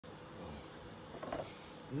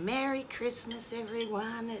Merry Christmas,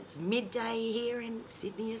 everyone. It's midday here in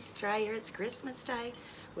Sydney, Australia. It's Christmas Day.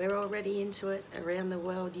 We're already into it. Around the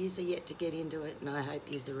world, yous are yet to get into it, and I hope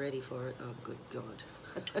yous are ready for it. Oh, good God.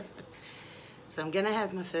 So I'm going to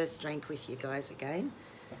have my first drink with you guys again,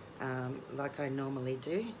 like I normally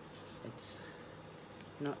do. It's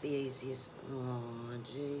not the easiest. Oh,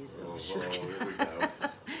 jeez.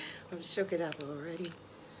 I've shook it up already.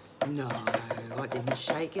 No, I didn't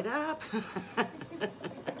shake it up.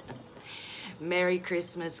 Merry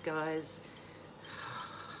Christmas, guys.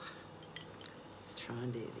 Let's try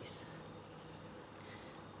and do this.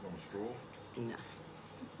 Want a straw? No.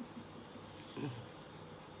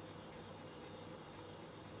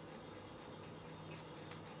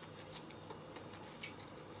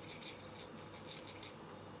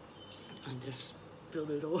 I just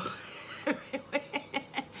spilled it all everywhere,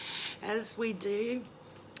 as we do.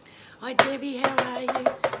 Hi Debbie, how are you?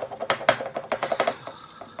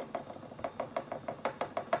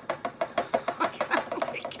 I can't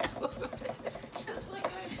let go of it. Just like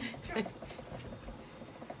I...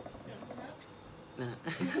 No.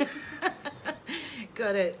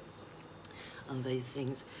 Got it. All these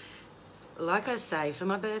things. Like I say, for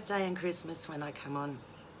my birthday and Christmas when I come on,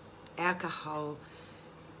 alcohol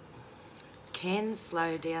can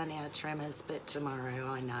slow down our tremors, but tomorrow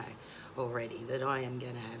I know already that I am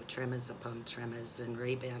going to have tremors upon tremors and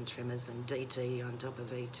rebound tremors and DT on top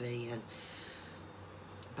of ET.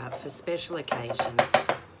 But for special occasions,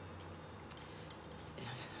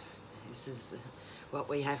 this is what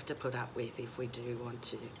we have to put up with if we do want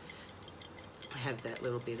to have that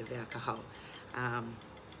little bit of alcohol.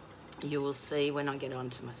 You will see when I get on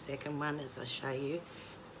to my second one, as I show you,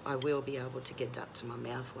 I will be able to get up to my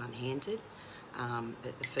mouth one-handed.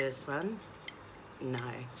 But the first one, no.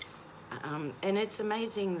 And it's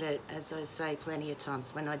amazing that, as I say plenty of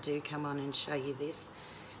times, when I do come on and show you this,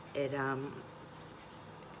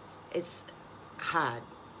 it's a hard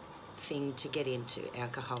thing to get into,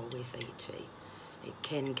 alcohol with ET. It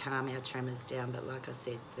can calm our tremors down, but like I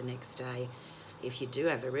said, the next day, if you do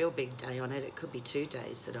have a real big day on it, it could be 2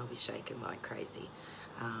 days that I'll be shaking like crazy.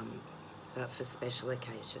 But for special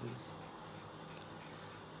occasions.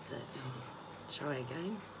 So, try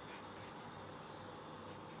again.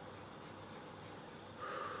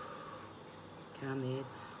 Calm the head.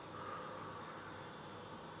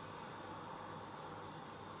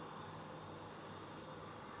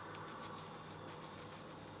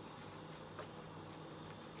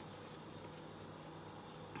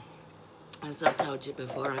 As I told you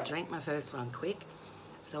before, I drank my first one quick,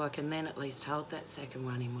 so I can then at least hold that second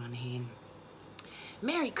one in one hand.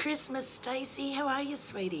 Merry Christmas, Stacey. How are you,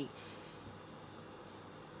 sweetie?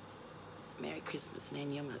 Merry Christmas,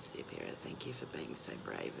 Nan. You're my superhero. Thank you for being so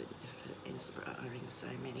brave and for inspiring so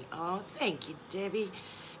many. Oh, thank you, Debbie.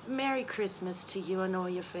 Merry Christmas to you and all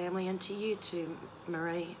your family, and to you too,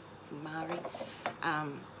 Mari.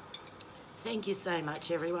 Thank you so much,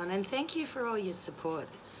 everyone, and thank you for all your support.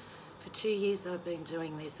 For 2 years I've been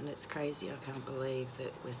doing this, and it's crazy. I can't believe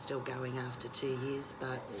that we're still going after 2 years,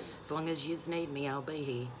 but as long as yous need me, I'll be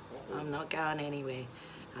here. I'm not going anywhere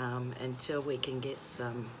until we can get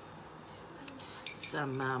some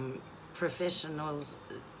professionals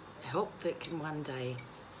help that can one day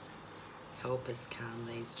help us calm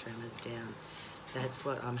these tremors down. That's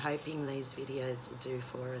what I'm hoping these videos will do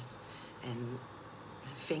for us, and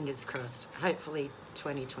fingers crossed, hopefully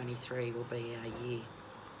 2023 will be our year.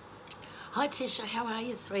 Hi Tisha, how are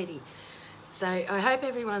you, sweetie? So I hope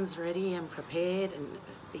everyone's ready and prepared, and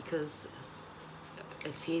because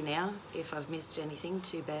it's here now. If I've missed anything,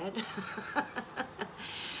 too bad.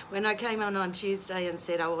 When I came on Tuesday and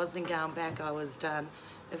said I wasn't going back, I was done.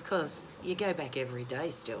 Of course, you go back every day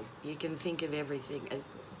still. You can think of everything,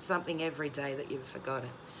 something every day that you've forgotten.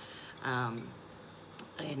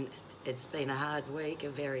 And it's been a hard week, a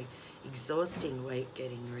very exhausting week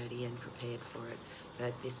getting ready and prepared for it.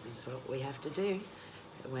 But this is what we have to do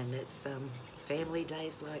when it's family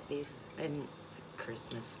days like this and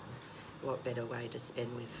Christmas. What better way to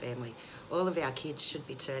spend with family? All of our kids should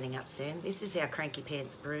be turning up soon. This is our cranky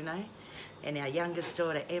pants Bruno and our youngest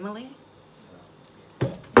daughter Emily.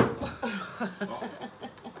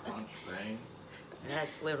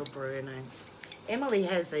 That's little Bruno. Emily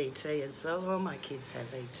has ET as well. All my kids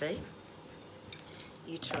have ET.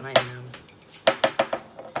 You try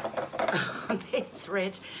and there's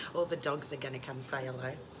Reg. All the dogs are going to come say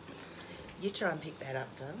hello. You try and pick that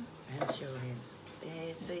up, Dom. How's your hands?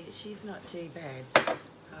 Yeah, see, she's not too bad.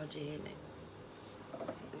 Hold your hand.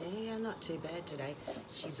 Yeah, not too bad today.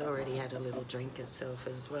 She's already had a little drink herself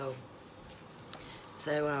as well.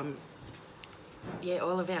 So, yeah,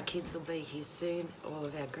 all of our kids will be here soon, all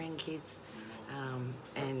of our grandkids,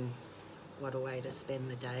 and what a way to spend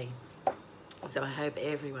the day. So I hope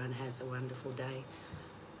everyone has a wonderful day.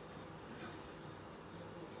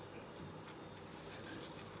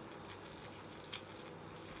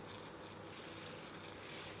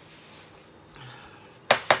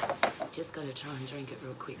 Just got to try and drink it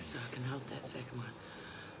real quick so I can hold that second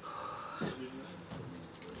one.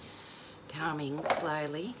 Calming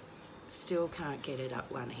slowly. Still can't get it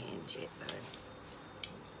up one hand yet though.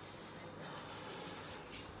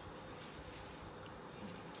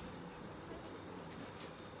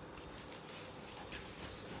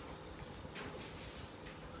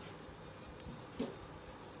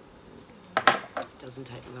 Doesn't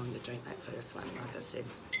take me long to drink that first one, like I said,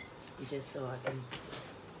 just so I can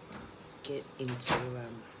get into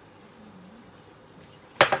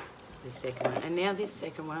the second one. And now this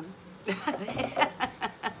second one.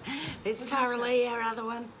 There's Tara Lee, our other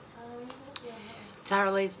one.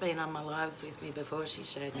 Tara Lee's been on my lives with me before. She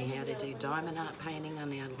showed me how to do diamond art painting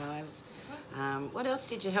on our lives. What else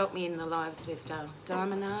did you help me in the lives with,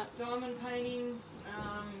 diamond art? Diamond painting,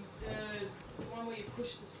 the one where you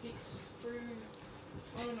push the sticks through.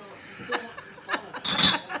 Oh no.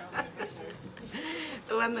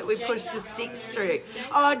 The one that we push the sticks through.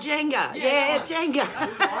 Oh, Jenga. Yeah, Jenga.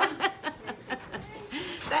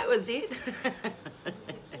 That was it.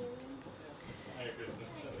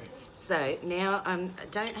 So now I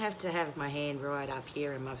don't have to have my hand right up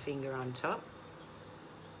here and my finger on top.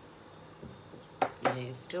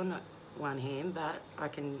 Yeah, still not one hand, but I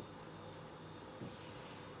can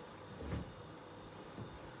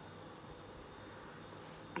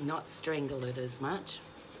not strangle it as much.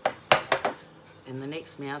 And the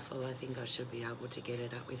next mouthful, I think I should be able to get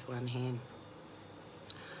it up with one hand.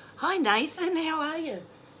 Hi Nathan, how are you?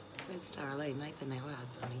 Where's Darlene? Nathan, how are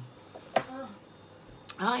you, honey? Oh.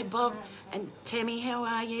 Hi Bob and Tammy, how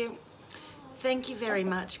are you? Thank you very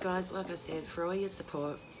much, guys, like I said, for all your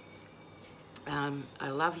support. I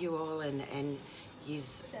love you all, and you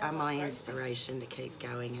are my inspiration to keep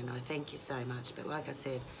going, and I thank you so much. But like I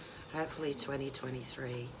said, hopefully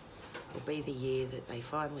 2023 will be the year that they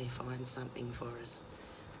finally find something for us.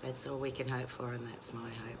 That's all we can hope for, and that's my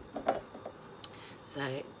hope. So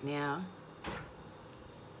now,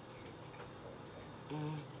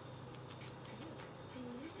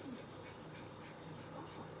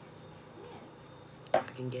 I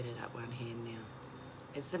can get it up one hand now.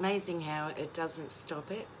 It's amazing how it doesn't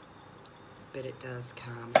stop it, but it does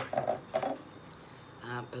calm it.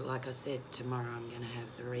 But like I said, tomorrow I'm going to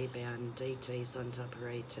have the rebound DTs on top of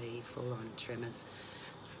ET, full-on tremors.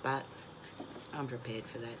 But I'm prepared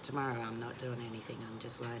for that. Tomorrow I'm not doing anything. I'm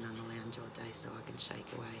just laying on the lounge all day so I can shake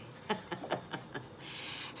away.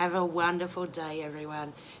 Have a wonderful day,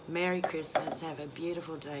 everyone. Merry Christmas. Have a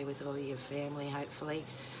beautiful day with all your family, hopefully.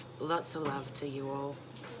 Lots of love to you all.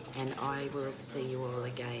 And I will see you all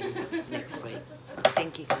again next week.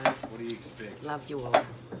 Thank you, guys. What do you expect? Love you all.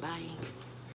 Bye.